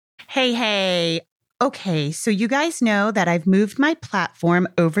Hey, hey. Okay, so you guys know that I've moved my platform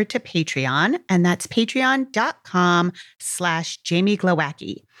over to Patreon, and that's patreon.com/Jamie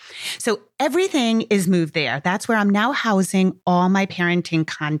Glowacki. So everything is moved there. That's where I'm now housing all my parenting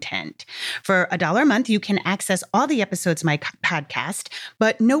content. For $1 a month, you can access all the episodes of my podcast,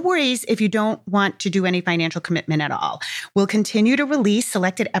 but no worries if you don't want to do any financial commitment at all. We'll continue to release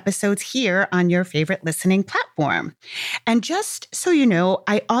selected episodes here on your favorite listening platform. And just so you know,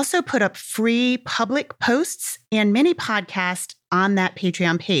 I also put up free public posts and mini podcasts on that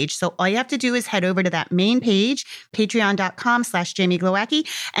Patreon page. So all you have to do is head over to that main page, patreon.com/Jamie Glowacki,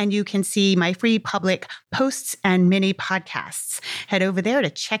 and you can see my free public posts and mini podcasts. Head over there to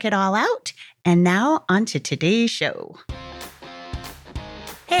check it all out. And now on to today's show.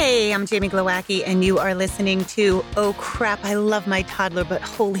 Hey, I'm Jamie Glowacki, and you are listening to Oh Crap, I Love My Toddler, but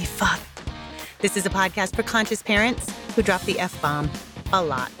Holy Fuck. This is a podcast for conscious parents who drop the F-bomb a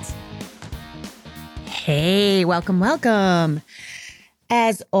lot. Hey, welcome.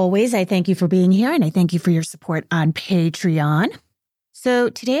 As always, I thank you for being here and I thank you for your support on Patreon. So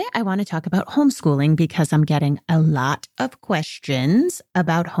today I want to talk about homeschooling because I'm getting a lot of questions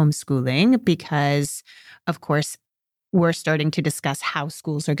about homeschooling because, of course, we're starting to discuss how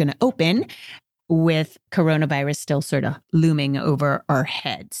schools are going to open with coronavirus still sort of looming over our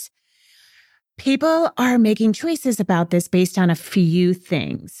heads. People are making choices about this based on a few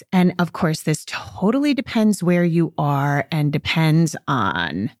things. And of course, this totally depends where you are and depends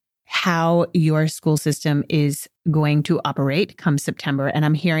on how your school system is going to operate come September. And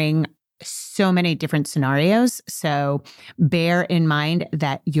I'm hearing so many different scenarios. So bear in mind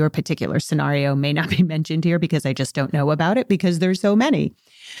that your particular scenario may not be mentioned here because I just don't know about it because there's so many.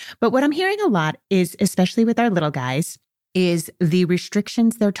 But what I'm hearing a lot is, especially with our little guys, is the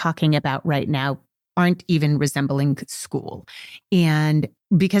restrictions they're talking about right now aren't even resembling school. And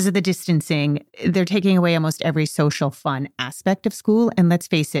because of the distancing, they're taking away almost every social fun aspect of school. And let's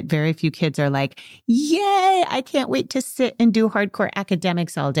face it, very few kids are like, yay, I can't wait to sit and do hardcore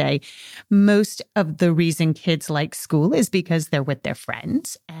academics all day. Most of the reason kids like school is because they're with their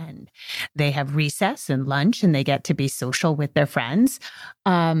friends and they have recess and lunch and they get to be social with their friends.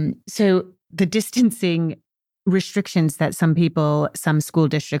 So the distancing restrictions that some school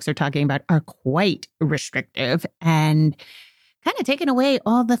districts are talking about are quite restrictive and kind of taking away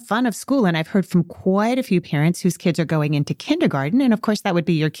all the fun of school. And I've heard from quite a few parents whose kids are going into kindergarten. And of course, that would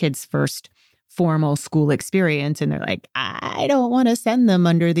be your kid's first formal school experience. And they're like, I don't want to send them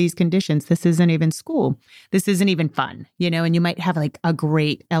under these conditions. This isn't even school. This isn't even fun, and you might have like a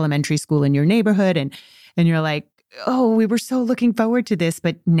great elementary school in your neighborhood. And you're like, oh, we were so looking forward to this,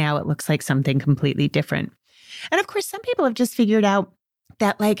 but now it looks like something completely different. And of course, some people have just figured out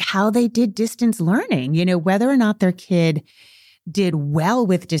that like how they did distance learning, whether or not their kid did well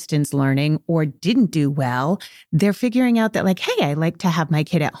with distance learning or didn't do well, they're figuring out that like, hey, I like to have my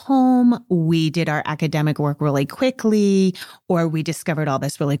kid at home. We did our academic work really quickly, or we discovered all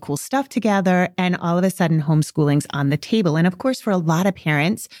this really cool stuff together. And all of a sudden, homeschooling's on the table. And of course, for a lot of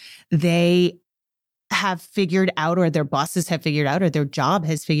parents, they have figured out, or their bosses have figured out, or their job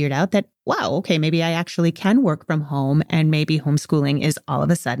has figured out that, wow, okay, maybe I actually can work from home and maybe homeschooling is all of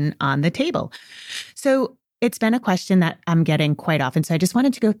a sudden on the table. So it's been a question that I'm getting quite often. So I just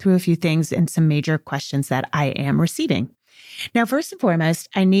wanted to go through a few things and some major questions that I am receiving. Now, first and foremost,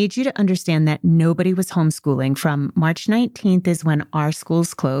 I need you to understand that nobody was homeschooling. From March 19th is when our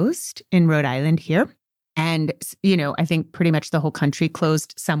schools closed in Rhode Island here. And, I think pretty much the whole country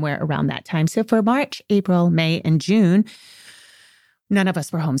closed somewhere around that time. So for March, April, May, and June, none of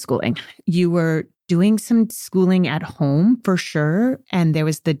us were homeschooling. You were doing some schooling at home for sure. And there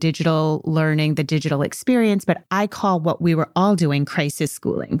was the digital learning, the digital experience, but I call what we were all doing crisis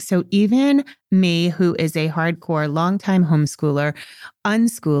schooling. So even me, who is a hardcore longtime homeschooler,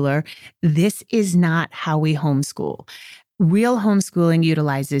 unschooler, this is not how we homeschool. Real homeschooling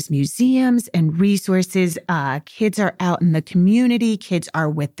utilizes museums and resources. Kids are out in the community. Kids are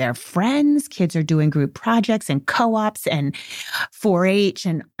with their friends. Kids are doing group projects and co-ops and 4-H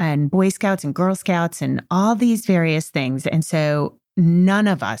and Boy Scouts and Girl Scouts and all these various things. And so none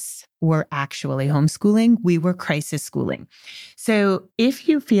of us were actually homeschooling. We were crisis schooling. So if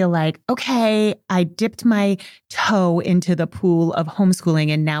you feel like, okay, I dipped my toe into the pool of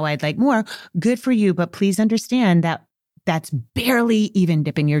homeschooling and now I'd like more, good for you. But please understand that that's barely even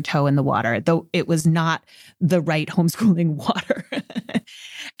dipping your toe in the water, though it was not the right homeschooling water.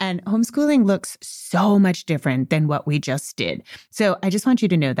 And homeschooling looks so much different than what we just did. So I just want you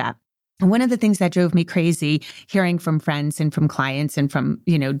to know that. And one of the things that drove me crazy hearing from friends and from clients and from,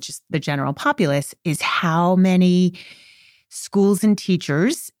 just the general populace is how many schools and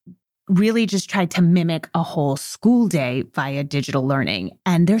teachers really just tried to mimic a whole school day via digital learning.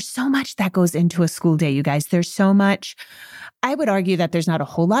 And there's so much that goes into a school day, you guys. There's so much. I would argue that there's not a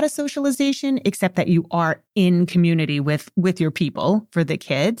whole lot of socialization, except that you are in community with your people for the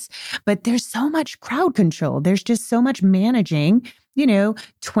kids. But there's so much crowd control. There's just so much managing,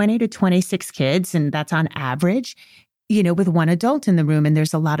 20 to 26 kids, and that's on average, with one adult in the room. And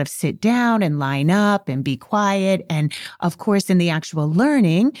there's a lot of sit down and line up and be quiet. And of course, in the actual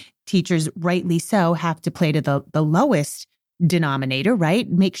learning, teachers, rightly so, have to play to the lowest denominator,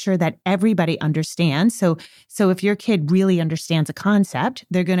 right? Make sure that everybody understands. So if your kid really understands a concept,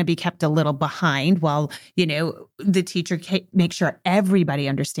 they're going to be kept a little behind while, the teacher makes sure everybody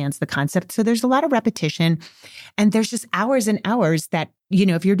understands the concept. So there's a lot of repetition, and there's just hours and hours that,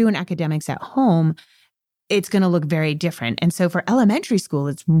 if you're doing academics at home, it's going to look very different. And so for elementary school,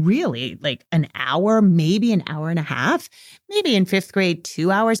 it's really like an hour, maybe an hour and a half, maybe in fifth grade,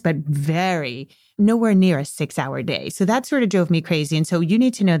 2 hours, but nowhere near a 6-hour day. So that sort of drove me crazy. And so you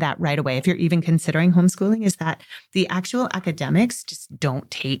need to know that right away. If you're even considering homeschooling, is that the actual academics just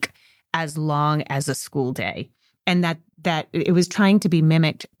don't take as long as a school day. And that it was trying to be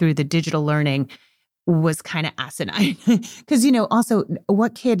mimicked through the digital learning was kind of asinine. Because, also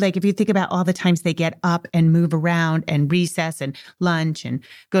what kid, like if you think about all the times they get up and move around and recess and lunch and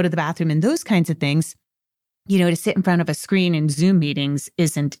go to the bathroom and those kinds of things, to sit in front of a screen in Zoom meetings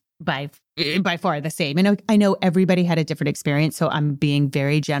isn't by far the same. And I know everybody had a different experience, so I'm being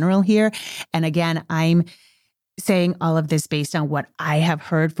very general here. And again, I'm saying all of this based on what I have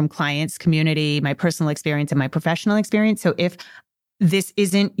heard from clients, community, my personal experience, and my professional experience. So if this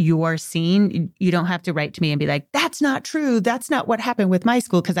isn't your scene, you don't have to write to me and be like, that's not true. That's not what happened with my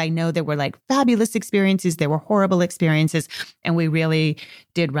school. Because I know there were like fabulous experiences. There were horrible experiences. And we really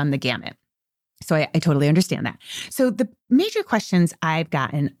did run the gamut. So I totally understand that. So the major questions I've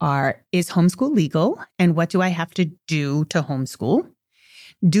gotten are, is homeschool legal? And what do I have to do to homeschool?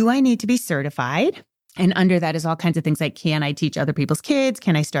 Do I need to be certified? And under that is all kinds of things like, can I teach other people's kids?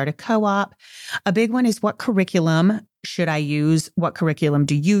 Can I start a co-op? A big one is, what curriculum should I use? What curriculum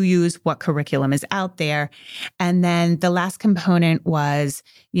do you use? What curriculum is out there? And then the last component was,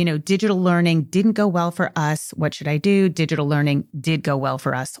 digital learning didn't go well for us. What should I do? Digital learning did go well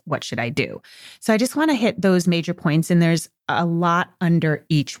for us. What should I do? So I just want to hit those major points, and there's a lot under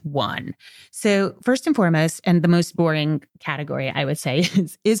each one. So first and foremost, and the most boring category, I would say,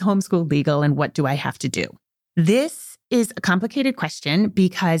 is homeschool legal, and what do I have to do? This is a complicated question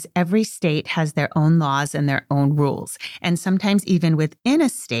because every state has their own laws and their own rules. And sometimes even within a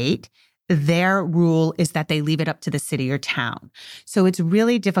state, their rule is that they leave it up to the city or town. So it's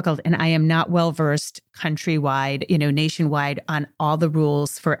really difficult. And I am not well-versed countrywide, nationwide on all the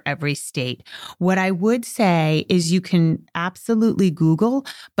rules for every state. What I would say is you can absolutely Google,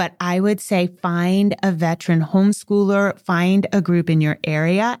 but I would say find a veteran homeschooler, find a group in your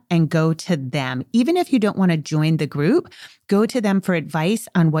area and go to them. Even if you don't want to join the group, go to them for advice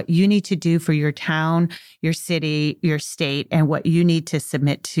on what you need to do for your town, your city, your state, and what you need to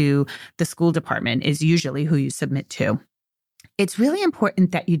submit to the school department is usually who you submit to. It's really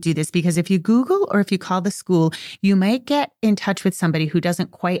important that you do this because if you Google or if you call the school, you might get in touch with somebody who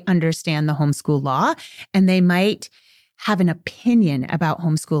doesn't quite understand the homeschool law, and they might have an opinion about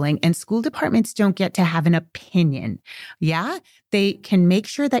homeschooling, and school departments don't get to have an opinion. Yeah, they can make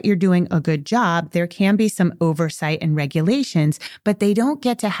sure that you're doing a good job. There can be some oversight and regulations, but they don't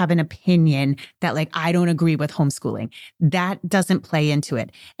get to have an opinion that like, I don't agree with homeschooling. That doesn't play into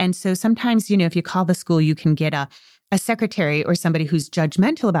it. And so sometimes, if you call the school, you can get a secretary or somebody who's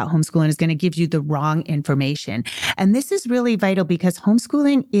judgmental about homeschooling is going to give you the wrong information. And this is really vital because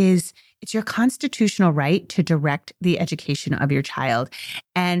homeschooling it's your constitutional right to direct the education of your child.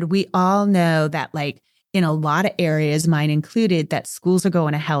 And we all know that like in a lot of areas, mine included, that schools are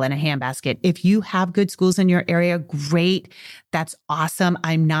going to hell in a handbasket. If you have good schools in your area, great. That's awesome.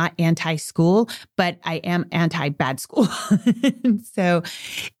 I'm not anti-school, but I am anti-bad school. So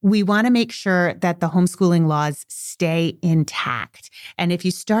we want to make sure that the homeschooling laws stay intact. And if you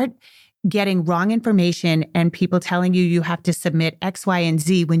start getting wrong information and people telling you have to submit X, Y, and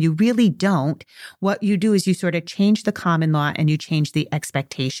Z when you really don't, what you do is you sort of change the common law and you change the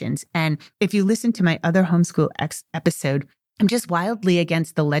expectations. And if you listen to my other homeschool episode, I'm just wildly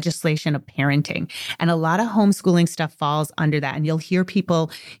against the legislation of parenting. And a lot of homeschooling stuff falls under that. And you'll hear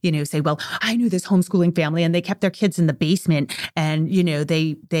people, say, well, I knew this homeschooling family and they kept their kids in the basement and,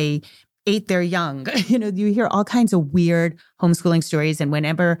 they ate their young. You hear all kinds of weird homeschooling stories. And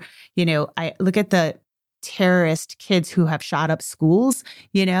whenever, I look at the terrorist kids who have shot up schools,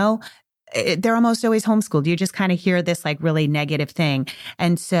 they're almost always homeschooled. You just kind of hear this like really negative thing.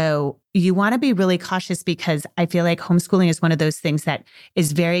 And so you want to be really cautious because I feel like homeschooling is one of those things that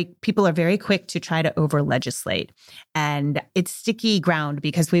is people are very quick to try to over legislate. And it's sticky ground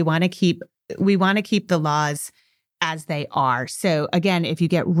because we want to keep the laws as they are. So again, if you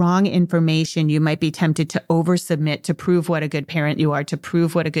get wrong information, you might be tempted to oversubmit to prove what a good parent you are, to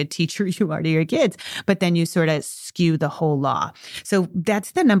prove what a good teacher you are to your kids, but then you sort of skew the whole law. So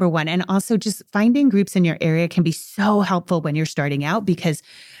that's the number one. And also just finding groups in your area can be so helpful when you're starting out because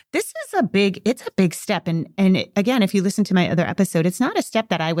this is it's a big step. And again, if you listen to my other episode, it's not a step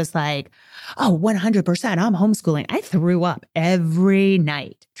that I was like, oh, 100%, I'm homeschooling. I threw up every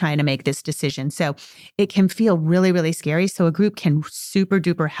night trying to make this decision. So it can feel really, really scary. So a group can super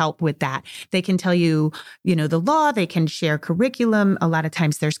duper help with that. They can tell you, the law, they can share curriculum. A lot of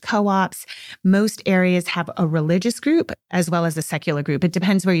times there's co-ops. Most areas have a religious group as well as a secular group. It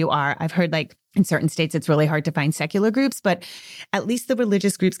depends where you are. I've heard like in certain states, it's really hard to find secular groups, but at least the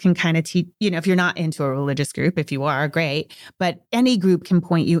religious groups can kind of teach, if you're not into a religious group, if you are, great, but any group can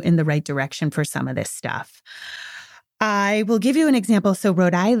point you in the right direction for some of this stuff. I will give you an example. So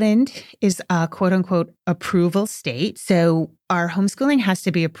Rhode Island is a quote unquote approval state. So our homeschooling has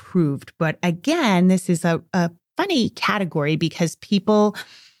to be approved. But again, this is a funny category because people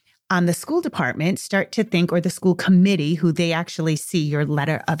on the school department start to think, or the school committee, who they actually see your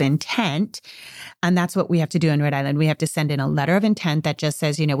letter of intent. And that's what we have to do in Rhode Island. We have to send in a letter of intent that just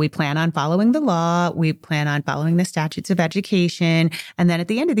says, we plan on following the law. We plan on following the statutes of education. And then at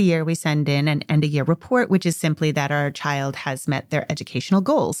the end of the year, we send in an end of year report, which is simply that our child has met their educational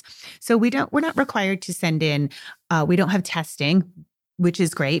goals. So we're not required to send in, we don't have testing, which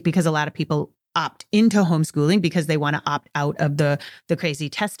is great because a lot of people opt into homeschooling because they want to opt out of the crazy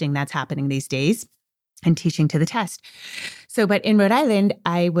testing that's happening these days and teaching to the test. So, but in Rhode Island,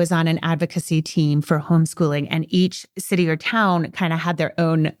 I was on an advocacy team for homeschooling, and each city or town kind of had their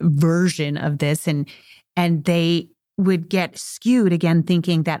own version of this, and they would get skewed again,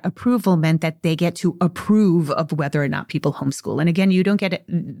 thinking that approval meant that they get to approve of whether or not people homeschool. And again,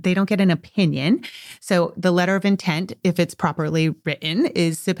 they don't get an opinion. So the letter of intent, if it's properly written,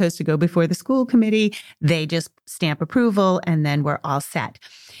 is supposed to go before the school committee. They just stamp approval and then we're all set.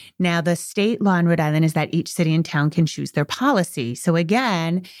 Now, the state law in Rhode Island is that each city and town can choose their policy. So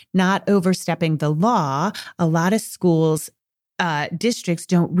again, not overstepping the law, a lot of schools, districts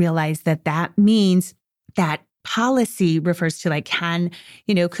don't realize that means that policy refers to like,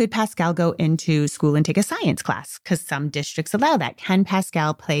 could Pascal go into school and take a science class? Because some districts allow that. Can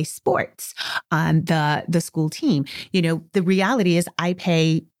Pascal play sports on the school team? The reality is I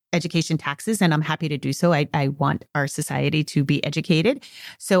pay education taxes and I'm happy to do so. I want our society to be educated.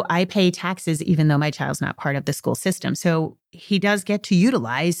 So I pay taxes even though my child's not part of the school system. So he does get to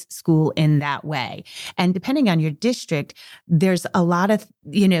utilize school in that way. And depending on your district, there's a lot of,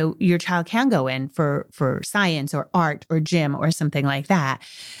 your child can go in for science or art or gym or something like that.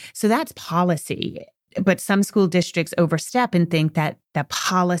 So that's policy. But some school districts overstep and think that the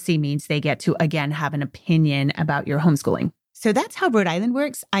policy means they get to, again, have an opinion about your homeschooling. So that's how Rhode Island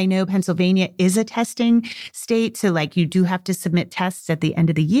works. I know Pennsylvania is a testing state. So you do have to submit tests at the end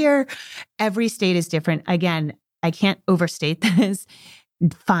of the year. Every state is different. Again, I can't overstate this.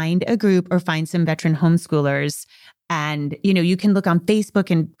 Find a group or find some veteran homeschoolers. And, you can look on Facebook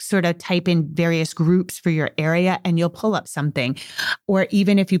and sort of type in various groups for your area and you'll pull up something. Or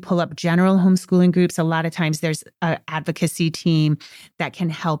even if you pull up general homeschooling groups, a lot of times there's an advocacy team that can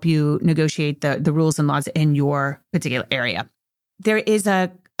help you negotiate the rules and laws in your particular area. There is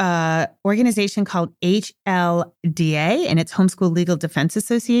a organization called HLDA, and it's Homeschool Legal Defense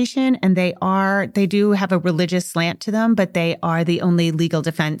Association. And they do have a religious slant to them, but they are the only legal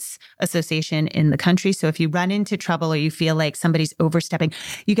defense association in the country. So if you run into trouble or you feel like somebody's overstepping,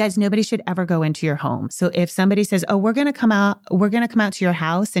 you guys, nobody should ever go into your home. So if somebody says, oh, we're going to come out to your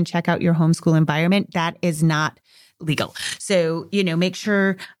house and check out your homeschool environment, that is not legal. So, make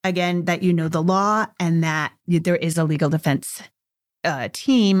sure again that you know the law and that there is a legal defense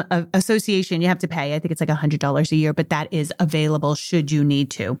team of association. You have to pay, I think it's like $100 a year, but that is available should you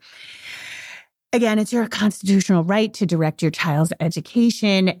need to. Again, it's your constitutional right to direct your child's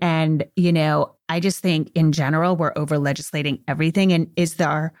education. And, I just think in general, we're over legislating everything. And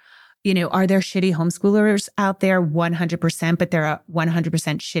are there shitty homeschoolers out there? 100%, but there are 100%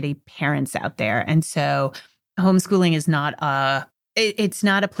 shitty parents out there. And so homeschooling is it's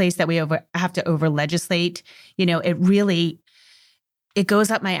not a place that we have to over legislate. It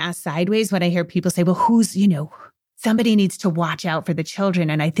goes up my ass sideways when I hear people say, well, who's, somebody needs to watch out for the children.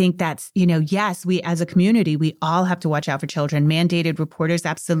 And I think that's, yes, we as a community, we all have to watch out for children. Mandated reporters,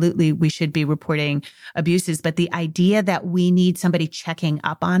 absolutely, we should be reporting abuses. But the idea that we need somebody checking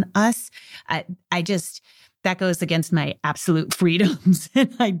up on us, that goes against my absolute freedoms.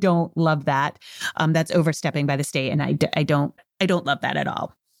 And I don't love that. That's overstepping by the state. And I don't love that at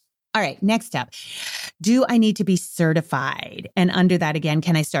all. All right, next up. Do I need to be certified? And under that, again,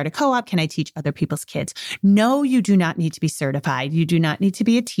 can I start a co-op? Can I teach other people's kids? No, you do not need to be certified. You do not need to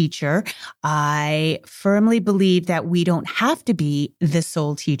be a teacher. I firmly believe that we don't have to be the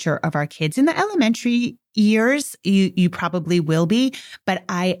sole teacher of our kids. In the elementary years, you probably will be, but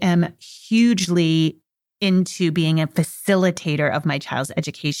I am hugely into being a facilitator of my child's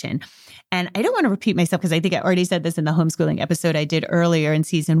education. And I don't want to repeat myself because I think I already said this in the homeschooling episode I did earlier in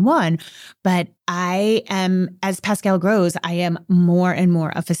season 1, but I am, as Pascal grows, I am more and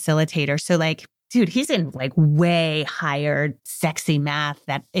more a facilitator. So dude, he's in way higher sexy math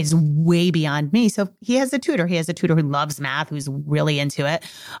that is way beyond me. So he has a tutor. He has a tutor who loves math, who's really into it,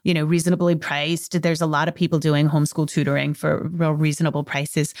 reasonably priced. There's a lot of people doing homeschool tutoring for real reasonable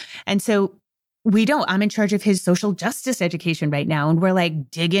prices. And so I'm in charge of his social justice education right now. And we're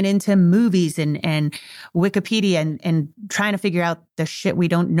digging into movies and Wikipedia and trying to figure out the shit we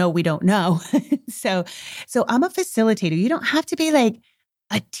don't know. So I'm a facilitator. You don't have to be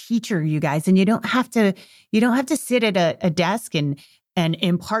a teacher, you guys. And you don't have to sit at a desk and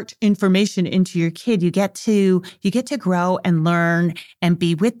impart information into your kid. You get to grow and learn and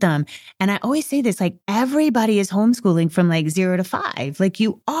be with them. And I always say this, everybody is homeschooling from 0 to 5.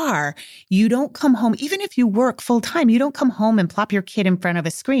 You don't come home, even if you work full time, you don't come home and plop your kid in front of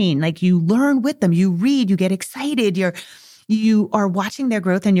a screen. You learn with them, you read, you get excited, you are watching their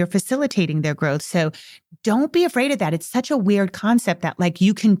growth and you're facilitating their growth. So don't be afraid of that. It's such a weird concept that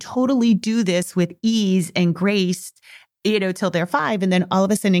you can totally do this with ease and grace till they're 5. And then all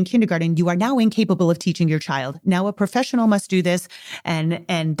of a sudden in kindergarten, you are now incapable of teaching your child. Now a professional must do this and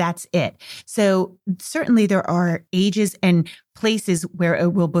that's it. So certainly there are ages and places where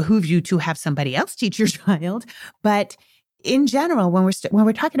it will behoove you to have somebody else teach your child. But in general, when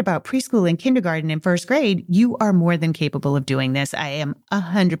we're talking about preschool and kindergarten and first grade, you are more than capable of doing this. I am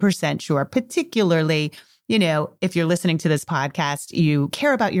 100% sure, particularly if you're listening to this podcast, you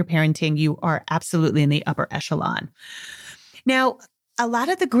care about your parenting, you are absolutely in the upper echelon. Now, a lot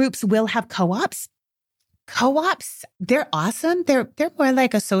of the groups will have co-ops. Co-ops, they're awesome. They're more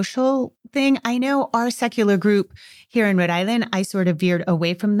like a social thing. I know our secular group here in Rhode Island, I sort of veered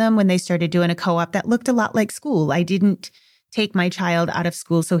away from them when they started doing a co-op that looked a lot like school. I didn't take my child out of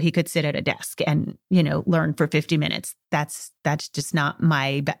school so he could sit at a desk and, learn for 50 minutes. That's just not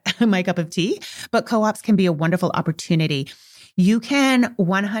my cup of tea. But co-ops can be a wonderful opportunity. You can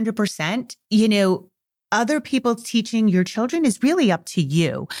 100%, other people teaching your children is really up to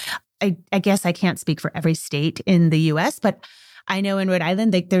you. I guess I can't speak for every state in the US, but I know in Rhode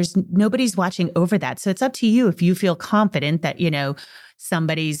Island, there's nobody's watching over that. So it's up to you. If you feel confident that,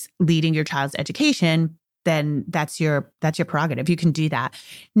 somebody's leading your child's education, then that's your prerogative. You can do that.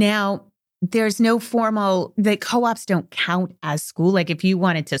 Now, there's no formal, the co-ops don't count as school. If you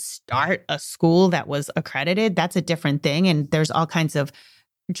wanted to start a school that was accredited, that's a different thing. And there's all kinds of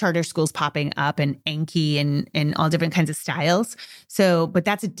charter schools popping up and Anki and all different kinds of styles. So, but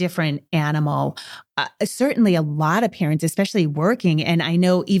that's a different animal. Certainly a lot of parents, especially working, and I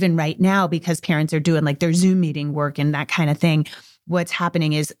know even right now, because parents are doing their Zoom meeting work and that kind of thing, what's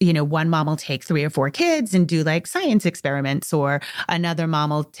happening is, one mom will take 3 or 4 kids and do science experiments, or another mom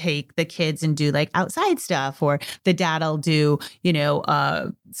will take the kids and do outside stuff, or the dad will do,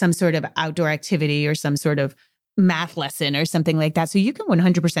 some sort of outdoor activity or some sort of math lesson or something like that. So you can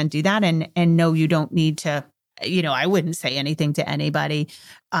 100% do that and no, you don't need to, I wouldn't say anything to anybody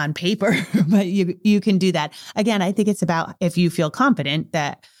on paper, but you can do that. Again, I think it's about if you feel confident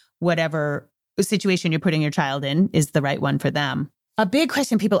that whatever situation you're putting your child in is the right one for them. A big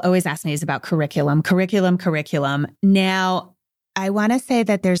question people always ask me is about curriculum. Now, I want to say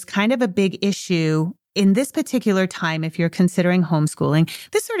that there's kind of a big issue in this particular time if you're considering homeschooling.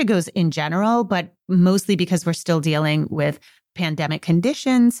 This sort of goes in general, but mostly because we're still dealing with pandemic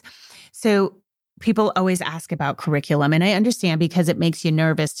conditions. So people always ask about curriculum, and I understand because it makes you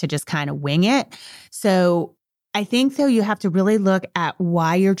nervous to just kind of wing it. So I think, though, you have to really look at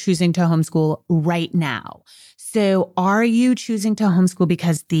why you're choosing to homeschool right now. So are you choosing to homeschool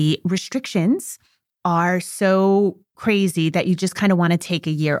because the restrictions are so crazy that you just kind of want to take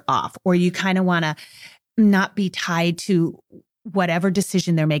a year off, or you kind of want to not be tied to whatever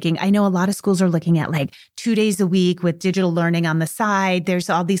decision they're making. I know a lot of schools are looking at like 2 days a week with digital learning on the side. There's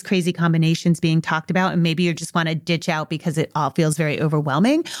all these crazy combinations being talked about, and maybe you just want to ditch out because it all feels very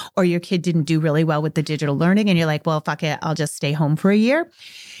overwhelming, or your kid didn't do really well with the digital learning and you're like, well, fuck it, I'll just stay home for a year.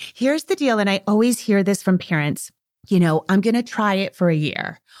 Here's the deal. And I always hear this from parents, I'm going to try it for a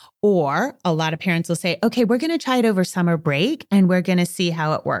year. Or a lot of parents will say, okay, we're going to try it over summer break and we're going to see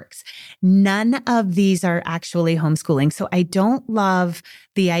how it works. None of these are actually homeschooling. So I don't love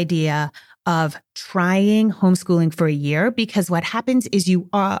the idea of trying homeschooling for a year, because what happens is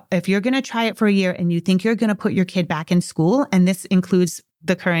if you're going to try it for a year and you think you're going to put your kid back in school, and this includes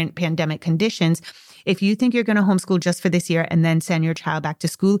the current pandemic conditions, if you think you're going to homeschool just for this year and then send your child back to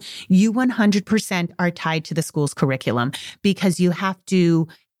school, you 100% are tied to the school's curriculum, because your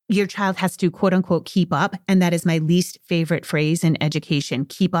child has to, quote unquote, keep up. And that is my least favorite phrase in education.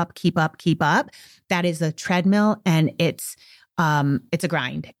 Keep up, keep up, keep up. That is a treadmill, and it's a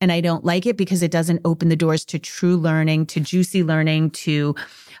grind. And I don't like it because it doesn't open the doors to true learning, to juicy learning, to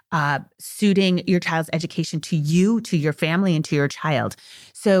suiting your child's education to you, to your family, and to your child.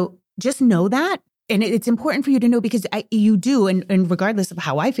 So just know that. And it's important for you to know, because you do, and regardless of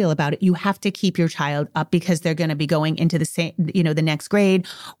how I feel about it, you have to keep your child up, because they're going to be going into the same, the next grade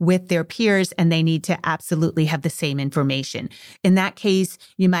with their peers, and they need to absolutely have the same information. In that case,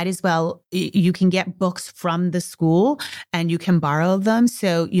 you might as well, you can get books from the school and you can borrow them.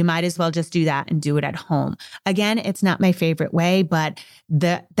 So you might as well just do that and do it at home. Again, it's not my favorite way, but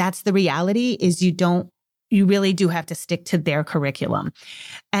that's the reality, is you really do have to stick to their curriculum.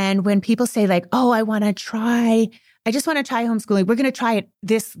 And when people say like, oh, I just want to try homeschooling. We're going to try it.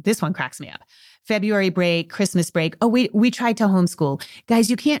 This one cracks me up. February break, Christmas break. Oh, we tried to homeschool. Guys,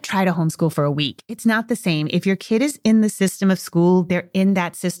 you can't try to homeschool for a week. It's not the same. If your kid is in the system of school, they're in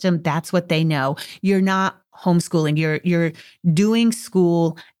that system. That's what they know. You're not homeschooling. You're doing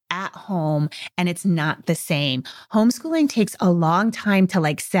school at home, and it's not the same. Homeschooling takes a long time to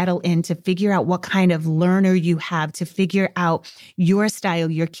like settle in, to figure out what kind of learner you have, to figure out your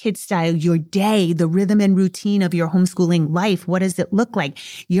style, your kid's style, your day, the rhythm and routine of your homeschooling life. What does it look like?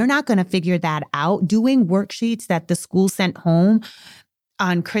 You're not going to figure that out. Doing worksheets that the school sent home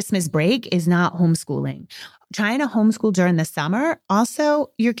on Christmas break is not homeschooling. Trying to homeschool during the summer,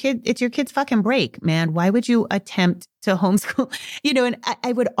 also it's your kid's fucking break, man. Why would you attempt to homeschool? And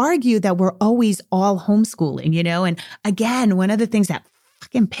I would argue that we're always all homeschooling, and again, one of the things that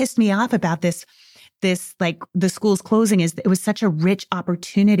fucking pissed me off about this like the school's closing is it was such a rich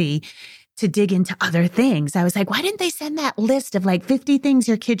opportunity to dig into other things. I was like, why didn't they send that list of like 50 things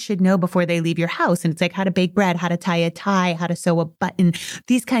your kids should know before they leave your house? And it's like how to bake bread, how to tie a tie, how to sew a button,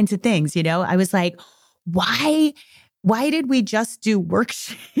 these kinds of things, I was like, why did we just do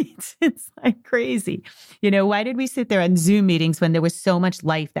worksheets? It's like crazy. Why did we sit there on Zoom meetings when there was so much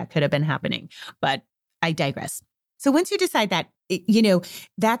life that could have been happening? But I digress. So once you decide that,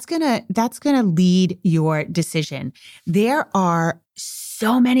 that's gonna lead your decision. There are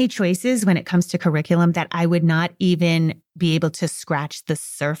so many choices when it comes to curriculum that I would not even be able to scratch the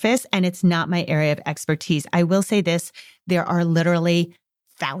surface, and it's not my area of expertise. I will say this, there are literally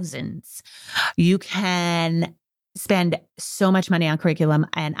thousands. You can spend so much money on curriculum,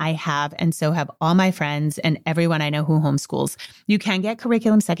 and I have, and so have all my friends and everyone I know who homeschools. You can get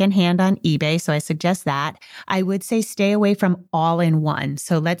curriculum secondhand on eBay, so I suggest that. I would say stay away from all-in-one.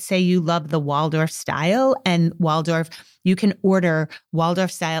 So let's say you love the Waldorf style, and you can order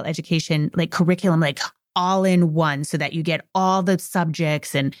Waldorf style education, like curriculum, like all in one, so that you get all the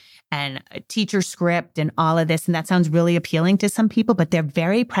subjects and a teacher script and all of this. And that sounds really appealing to some people, but they're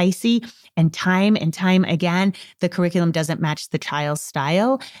very pricey, and time again, the curriculum doesn't match the child's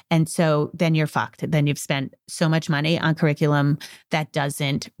style. And so then you're fucked. Then you've spent so much money on curriculum that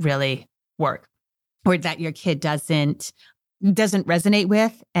doesn't really work, or that your kid doesn't resonate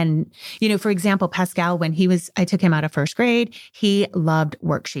with. And, for example, Pascal, when I took him out of first grade, he loved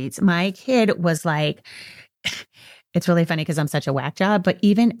worksheets. My kid was like, it's really funny because I'm such a whack job, but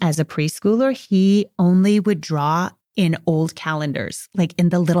even as a preschooler, he only would draw in old calendars, like in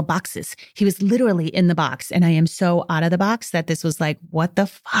the little boxes. He was literally in the box. And I am so out of the box that this was like, what the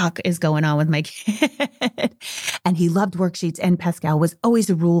fuck is going on with my kid? And he loved worksheets, and Pascal was always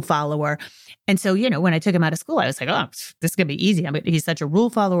a rule follower. And so, when I took him out of school, I was like, oh, this is going to be easy. He's such a rule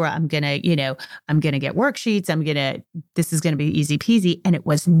follower. I'm going to get worksheets. This is going to be easy peasy. And it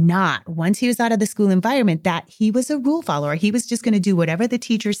was not. Once he was out of the school environment, that he was a rule follower. He was just going to do whatever the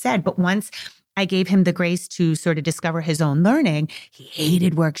teacher said. But once I gave him the grace to sort of discover his own learning. He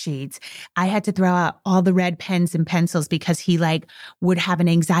hated worksheets. I had to throw out all the red pens and pencils because he would have an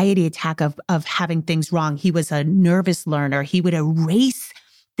anxiety attack of having things wrong. He was a nervous learner. He would erase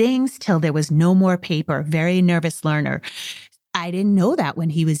things till there was no more paper. Very nervous learner. I didn't know that when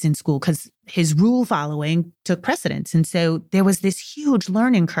he was in school because his rule following took precedence. And so there was this huge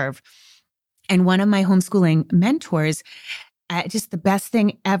learning curve. And one of my homeschooling mentors, just the best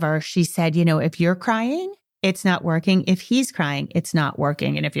thing ever, she said, if you're crying, it's not working. If he's crying, it's not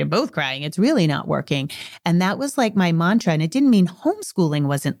working. And if you're both crying, it's really not working. And that was like my mantra. And it didn't mean homeschooling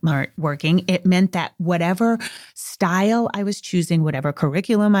wasn't working. It meant that whatever style I was choosing, whatever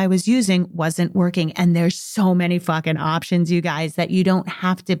curriculum I was using wasn't working. And there's so many fucking options, you guys, that you don't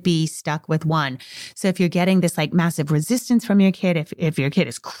have to be stuck with one. So if you're getting this massive resistance from your kid, if your kid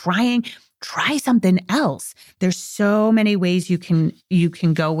is crying, try something else. There's so many ways you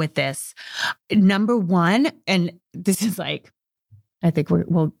can go with this. Number one, and this is I think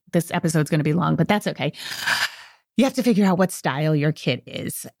this episode's going to be long, but that's okay. You have to figure out what style your kid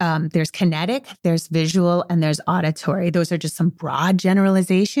is. There's kinetic, there's visual, and there's auditory. Those are just some broad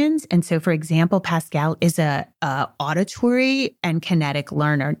generalizations. And so, for example, Pascal is a auditory and kinetic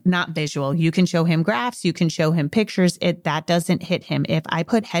learner, not visual. You can show him graphs, you can show him pictures. That doesn't hit him. If I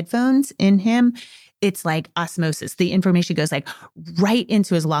put headphones in him, it's like osmosis. The information goes right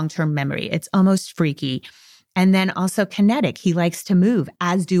into his long-term memory. It's almost freaky. And then also kinetic. He likes to move,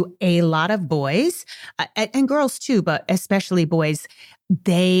 as do a lot of boys and girls too, but especially boys.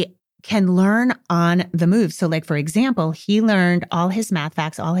 They can learn on the move. So for example, he learned all his math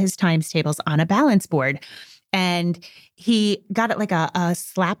facts, all his times tables on a balance board. And he got it a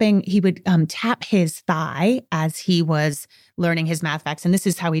slapping. He would tap his thigh as he was learning his math facts. And this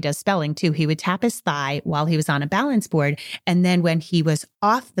is how he does spelling too. He would tap his thigh while he was on a balance board. And then when he was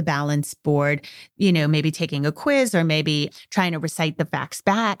off the balance board, maybe taking a quiz or maybe trying to recite the facts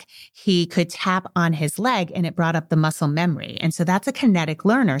back, he could tap on his leg and it brought up the muscle memory. And so that's a kinetic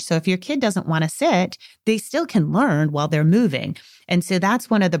learner. So if your kid doesn't want to sit, they still can learn while they're moving. And so that's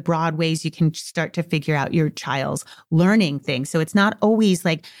one of the broad ways you can start to figure out your child's learning things. So it's not always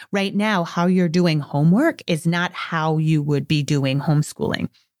right now, how you're doing homework is not how you would be doing homeschooling.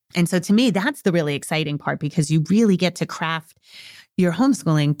 And so to me, that's the really exciting part because you really get to craft your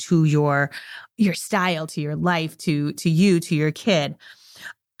homeschooling to your style, to your life, to you, to your kid.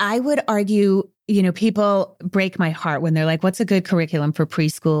 I would argue, people break my heart when they're like, what's a good curriculum for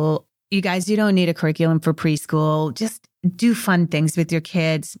preschool? You guys, you don't need a curriculum for preschool. Just do fun things with your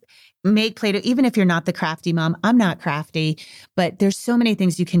kids. Make Play-Doh, even if you're not the crafty mom. I'm not crafty, but there's so many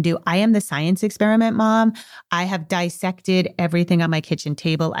things you can do. I am the science experiment mom. I have dissected everything on my kitchen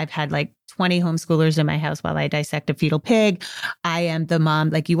table. I've had 20 homeschoolers in my house while I dissect a fetal pig. I am the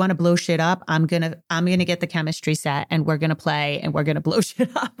mom, you want to blow shit up? I'm going to get the chemistry set and we're going to play and we're going to blow shit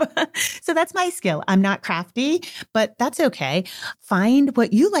up. So that's my skill. I'm not crafty, but that's okay. Find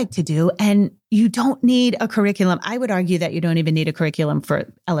what you like to do and you don't need a curriculum. I would argue that you don't even need a curriculum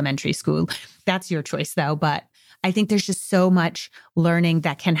for elementary school. That's your choice though. But I think there's just so much learning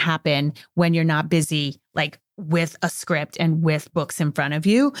that can happen when you're not busy, with a script and with books in front of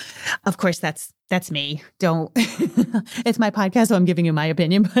you. Of course, that's me. It's my podcast, so I'm giving you my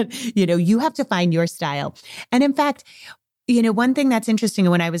opinion, but you have to find your style. And in fact, one thing that's interesting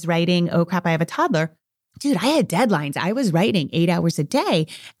when I was writing, Oh Crap, I Have a Toddler, dude, I had deadlines. I was writing 8 hours a day.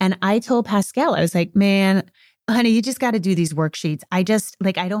 And I told Pascal, I was like, man, honey, you just got to do these worksheets. I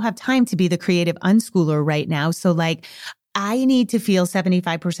don't have time to be the creative unschooler right now. So I need to feel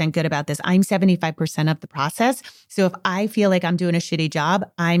 75% good about this. I'm 75% of the process. So if I feel like I'm doing a shitty job,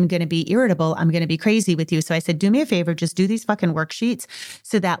 I'm going to be irritable. I'm going to be crazy with you. So I said, do me a favor, just do these fucking worksheets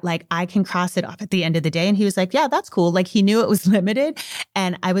so that I can cross it off at the end of the day. And he was like, yeah, that's cool. He knew it was limited.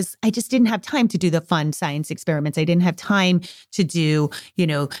 And I just didn't have time to do the fun science experiments. I didn't have time to do,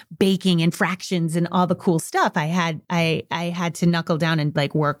 baking and fractions and all the cool stuff. I had to knuckle down and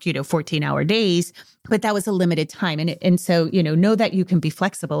work, 14-hour days, but that was a limited time. And so, know that you can be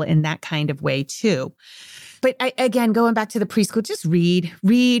flexible in that kind of way too. But again, going back to the preschool, just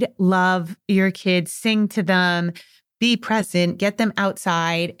read, love your kids, sing to them, be present, get them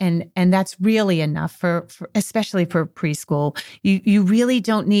outside. And that's really enough for especially for preschool. You really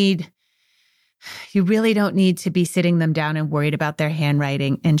don't need to be sitting them down and worried about their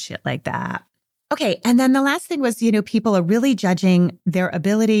handwriting and shit like that. Okay. And then the last thing was, people are really judging their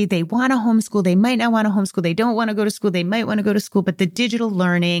ability. They want to homeschool. They might not want to homeschool. They don't want to go to school. They might want to go to school, but the digital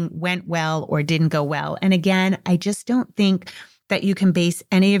learning went well or didn't go well. And again, I just don't think that you can base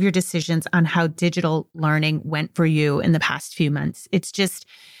any of your decisions on how digital learning went for you in the past few months. It's just,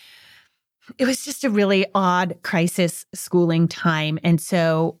 it was just a really odd crisis schooling time. And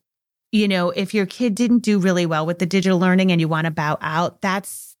so, if your kid didn't do really well with the digital learning and you want to bow out,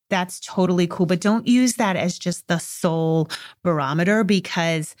 that's totally cool. But don't use that as just the sole barometer,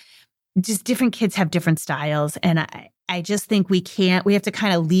 because just different kids have different styles. And I just think we have to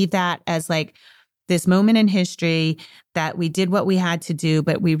kind of leave that as like this moment in history that we did what we had to do,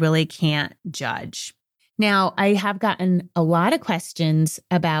 but we really can't judge. Now, I have gotten a lot of questions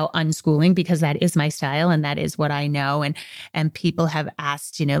about unschooling because that is my style and that is what I know. And people have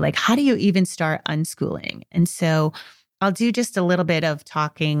asked, like, how do you even start unschooling? And so I'll do just a little bit of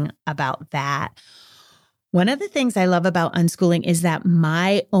talking about that. One of the things I love about unschooling is that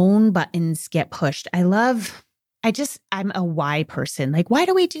my own buttons get pushed. I'm a why person. Like, why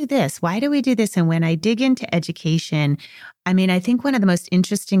do we do this? Why do we do this? And when I dig into education, I think one of the most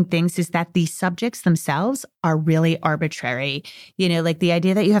interesting things is that the subjects themselves are really arbitrary. Like the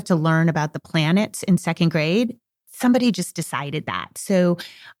idea that you have to learn about the planets in second grade, somebody just decided that. So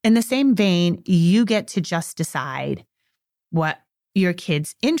in the same vein, you get to just decide what your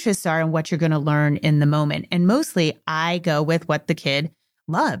kid's interests are and what you're going to learn in the moment. And mostly I go with what the kid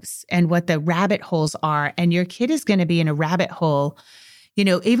loves and what the rabbit holes are. And your kid is going to be in a rabbit hole,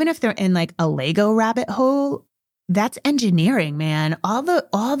 even if they're in like a Lego rabbit hole, that's engineering, man. All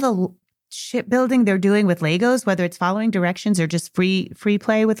the shipbuilding they're doing with Legos, whether it's following directions or just free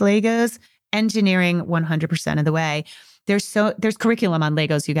play with Legos, engineering 100% of the way. There's curriculum on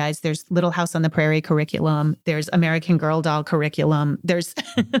Legos, you guys. There's Little House on the Prairie curriculum. There's American Girl doll curriculum. There's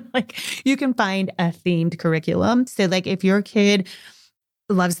you can find a themed curriculum. So like if your kid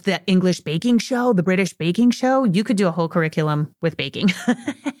loves the English baking show, the British baking show, you could do a whole curriculum with baking.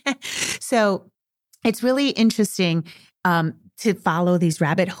 So it's really interesting to follow these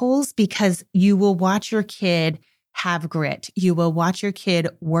rabbit holes because you will watch your kid have grit. You will watch your kid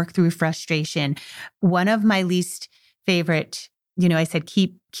work through frustration. One of my least favorite, I said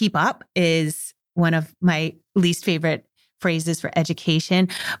keep up is one of my least favorite phrases for education.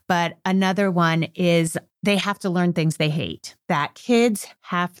 But another one is they have to learn things they hate. That kids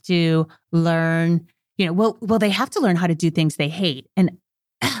have to learn, they have to learn how to do things they hate. And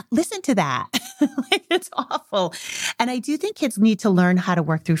listen to that. It's awful. And I do think kids need to learn how to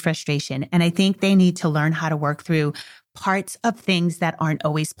work through frustration. And I think they need to learn how to work through parts of things that aren't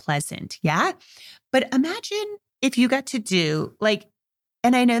always pleasant. Yeah. But imagine if you got to do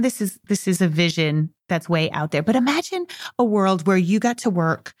and I know this is a vision that's way out there, but imagine a world where you got to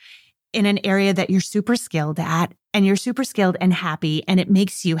work in an area that you're super skilled at and you're super skilled and happy and it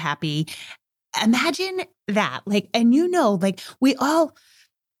makes you happy. Imagine that.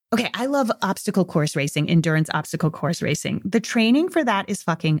 I love obstacle course racing, endurance obstacle course racing. The training for that is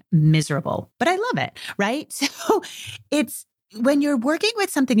fucking miserable, but I love it, right? So it's when you're working with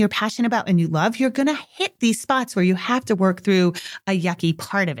something you're passionate about and you love, you're going to hit these spots where you have to work through a yucky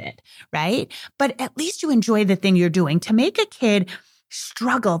part of it, right? But at least you enjoy the thing you're doing. To make a kid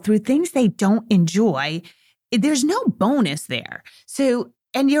struggle through things they don't enjoy, there's no bonus there. So,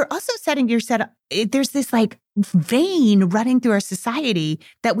 and you're also there's this vein running through our society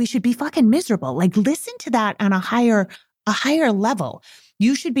that we should be fucking miserable. Listen to that on a higher level.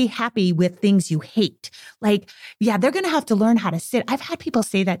 You should be happy with things you hate. They're going to have to learn how to sit. I've had people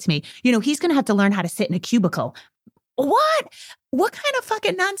say that to me. He's going to have to learn how to sit in a cubicle. What? What kind of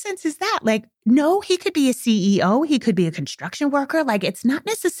fucking nonsense is that? No, he could be a CEO. He could be a construction worker. It's not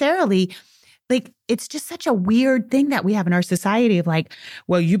necessarily it's just such a weird thing that we have in our society of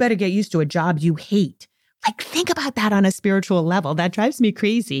you better get used to a job you hate. Think about that on a spiritual level. That drives me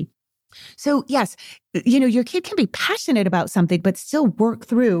crazy. So yes, your kid can be passionate about something, but still work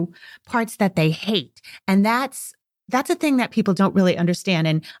through parts that they hate. And that's a thing that people don't really understand.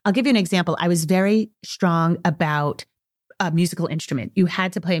 And I'll give you an example. I was very strong about a musical instrument. You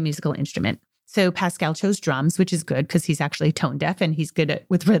had to play a musical instrument. So Pascal chose drums, which is good because he's actually tone deaf and he's good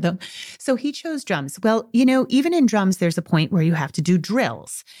with rhythm. So he chose drums. Well, even in drums, there's a point where you have to do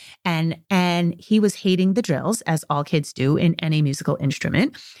drills. And he was hating the drills, as all kids do in any musical instrument.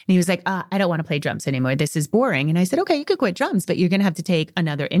 And he was like, I don't want to play drums anymore. This is boring. And I said, okay, you could quit drums, but you're going to have to take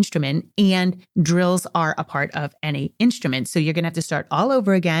another instrument. And drills are a part of any instrument. So you're going to have to start all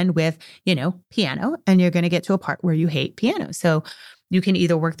over again with, piano. And you're going to get to a part where you hate piano. So you can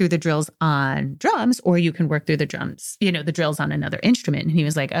either work through the drills on drums or you can work through the drills on another instrument. And he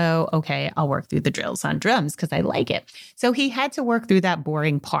was like, oh, okay, I'll work through the drills on drums because I like it. So he had to work through that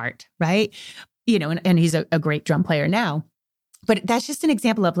boring part, right? And he's a great drum player now. But that's just an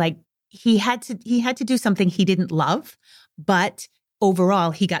example of he had to do something he didn't love, but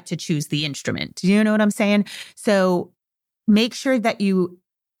overall he got to choose the instrument. Do you know what I'm saying? So make sure that you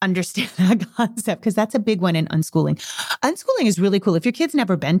understand that concept because that's a big one in unschooling. Unschooling is really cool. If your kid's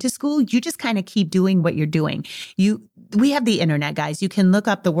never been to school, you just kind of keep doing what you're doing. We have the internet, guys. You can look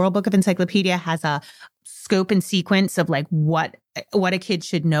up the World Book of Encyclopedia has a scope and sequence of like what a kid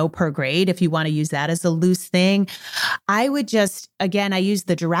should know per grade if you want to use that as a loose thing. I would just, again, I used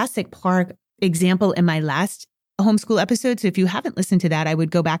the Jurassic Park example in my last homeschool episode. So if you haven't listened to that, I would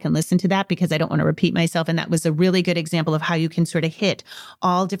go back and listen to that because I don't want to repeat myself. And that was a really good example of how you can sort of hit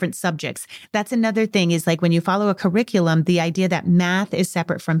all different subjects. That's another thing is like when you follow a curriculum, the idea that math is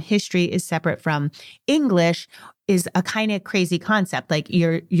separate from history is separate from English is a kind of crazy concept. Like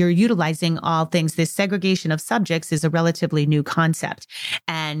you're utilizing all things. This segregation of subjects is a relatively new concept.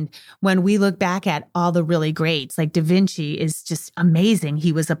 And when we look back at all the really greats, like Da Vinci is just amazing.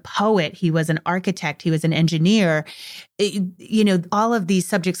 He was a poet. He was an architect. He was an engineer. All of these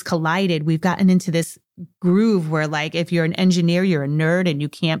subjects collided. We've gotten into this groove where like, if you're an engineer, you're a nerd and you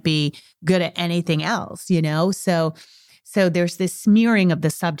can't be good at anything else, So there's this smearing of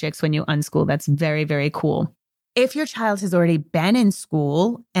the subjects when you unschool. That's very, very cool. If your child has already been in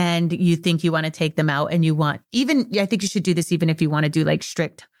school and you think you want to take them out and I think you should do this even if you want to do like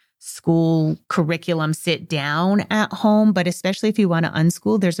strict school curriculum sit down at home, but especially if you want to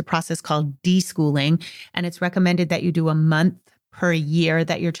unschool, there's a process called deschooling, and it's recommended that you do a month per year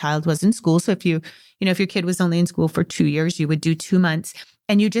that your child was in school. So if your kid was only in school for 2 years, you would do 2 months.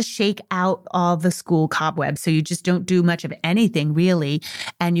 And you just shake out all the school cobwebs. So you just don't do much of anything really.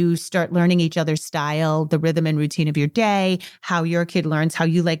 And you start learning each other's style, the rhythm and routine of your day, how your kid learns, how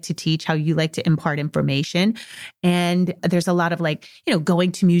you like to teach, how you like to impart information. And there's a lot of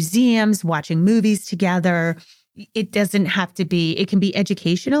going to museums, watching movies together. It doesn't have to be, it can be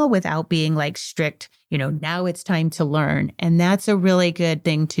educational without being like strict, now it's time to learn. And that's a really good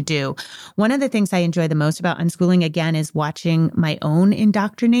thing to do. One of the things I enjoy the most about unschooling, again, is watching my own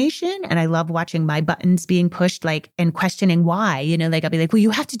indoctrination. And I love watching my buttons being pushed, and questioning why, I'll be like, well,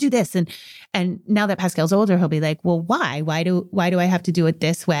 you have to do this. And now that Pascal's older, he'll be like, well, why? Why do I have to do it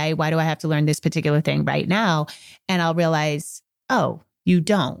this way? Why do I have to learn this particular thing right now? And I'll realize, oh, you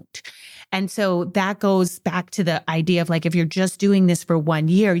don't. And so that goes back to the idea of like, if you're just doing this for 1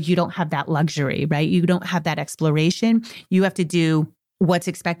 year, you don't have that luxury, right? You don't have that exploration. You have to do what's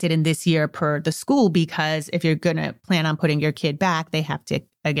expected in this year per the school, because if you're going to plan on putting your kid back, they have to,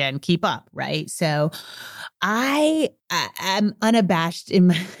 again, keep up, right? So I am unabashed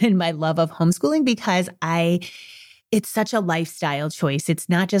in my love of homeschooling because it's such a lifestyle choice. It's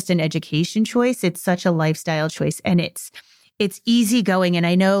not just an education choice. It's such a lifestyle choice. And it's easygoing. And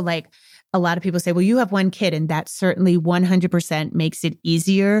I know a lot of people say, well, you have one kid, and that certainly 100% makes it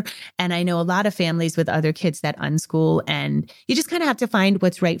easier. And I know a lot of families with other kids that unschool, and you just kind of have to find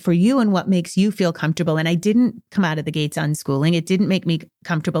what's right for you and what makes you feel comfortable. And I didn't come out of the gates unschooling. It didn't make me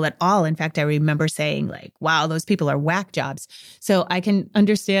comfortable at all. In fact, I remember saying wow, those people are whack jobs. So I can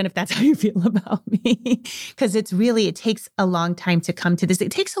understand if that's how you feel about me, because it takes a long time to come to this.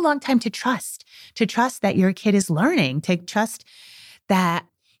 It takes a long time to trust that your kid is learning, to trust that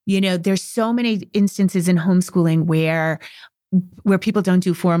there's so many instances in homeschooling where people don't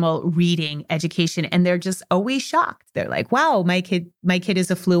do formal reading education, and they're just always shocked. They're like, wow, my kid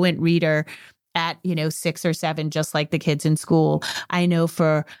is a fluent reader at, 6 or 7, just like the kids in school. I know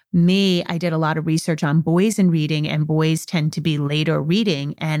for me, I did a lot of research on boys and reading, and boys tend to be later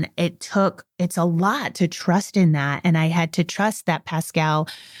reading. And it's a lot to trust in that. And I had to trust that Pascal,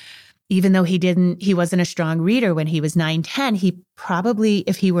 even though he wasn't a strong reader when he was 9, 10, he probably,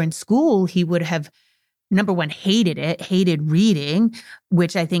 if he were in school, he would have, number one, hated reading,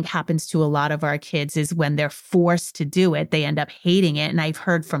 which I think happens to a lot of our kids, is when they're forced to do it, they end up hating it. And I've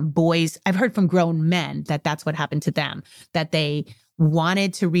heard from grown men that that's what happened to them, that they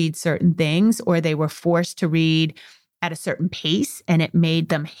wanted to read certain things, or they were forced to read at a certain pace, and it made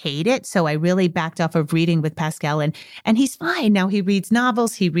them hate it. So I really backed off of reading with Pascal, and he's fine. Now he reads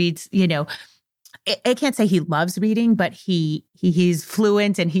novels, he reads, I can't say he loves reading, but he's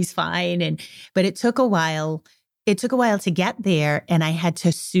fluent and he's fine. But it took a while. It took a while to get there, and I had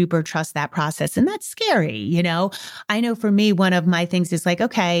to super trust that process. And that's scary, I know for me, one of my things is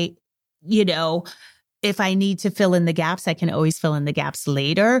okay, if I need to fill in the gaps, I can always fill in the gaps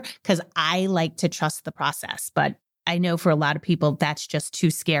later, because I like to trust the process. But I know for a lot of people, that's just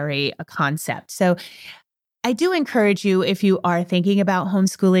too scary a concept. So I do encourage you, if you are thinking about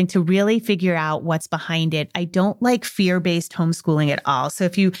homeschooling, to really figure out what's behind it. I don't like fear-based homeschooling at all. So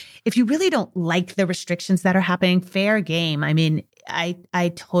if you really don't like the restrictions that are happening, fair game. I mean,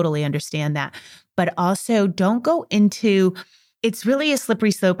 I totally understand that. But also don't go into it's really a slippery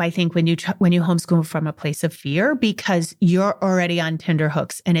slope, I think, when you homeschool from a place of fear, because you're already on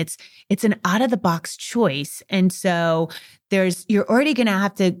tenterhooks and it's an out of the box choice. And so you're already going to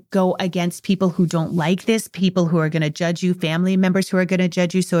have to go against people who don't like this, people who are going to judge you, family members who are going to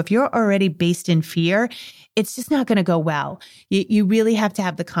judge you. So if you're already based in fear, it's just not going to go well. You really have to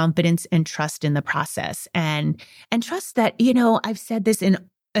have the confidence and trust in the process and trust that, I've said this in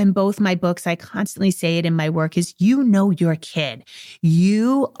both my books, I constantly say it in my work, is your kid.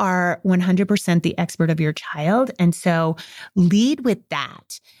 You are 100% the expert of your child. And so lead with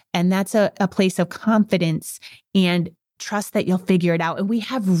that. And that's a place of confidence and trust that you'll figure it out. And we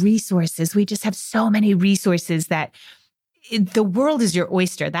have resources. We just have so many resources that the world is your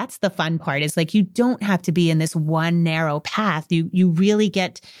oyster. That's the fun part, is like, you don't have to be in this one narrow path. You really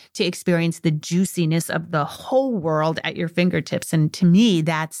get to experience the juiciness of the whole world at your fingertips. And to me,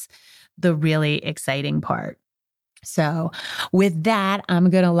 that's the really exciting part. So with that,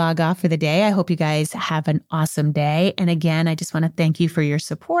 I'm going to log off for the day. I hope you guys have an awesome day. And again, I just want to thank you for your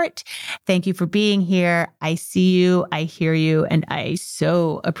support. Thank you for being here. I see you, I hear you, and I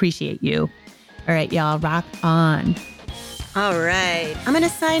so appreciate you. All right, y'all, rock on. All right, I'm going to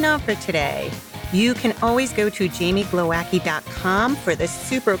sign off for today. You can always go to jamieglowacki.com for the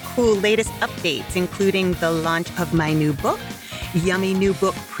super cool latest updates, including the launch of my new book, yummy new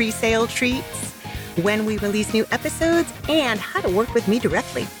book pre-sale treats, when we release new episodes, and how to work with me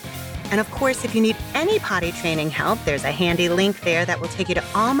directly. And of course, if you need any potty training help, there's a handy link there that will take you to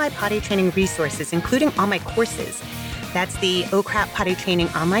all my potty training resources, including all my courses. That's the Oh Crap Potty Training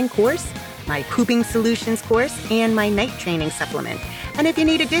online course, my Pooping Solutions course, and my night training supplement. And if you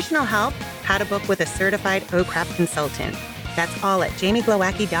need additional help, how to book with a certified Oh Crap consultant. That's all at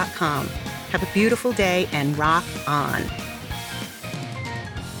jamieglowacki.com. Have a beautiful day and rock on.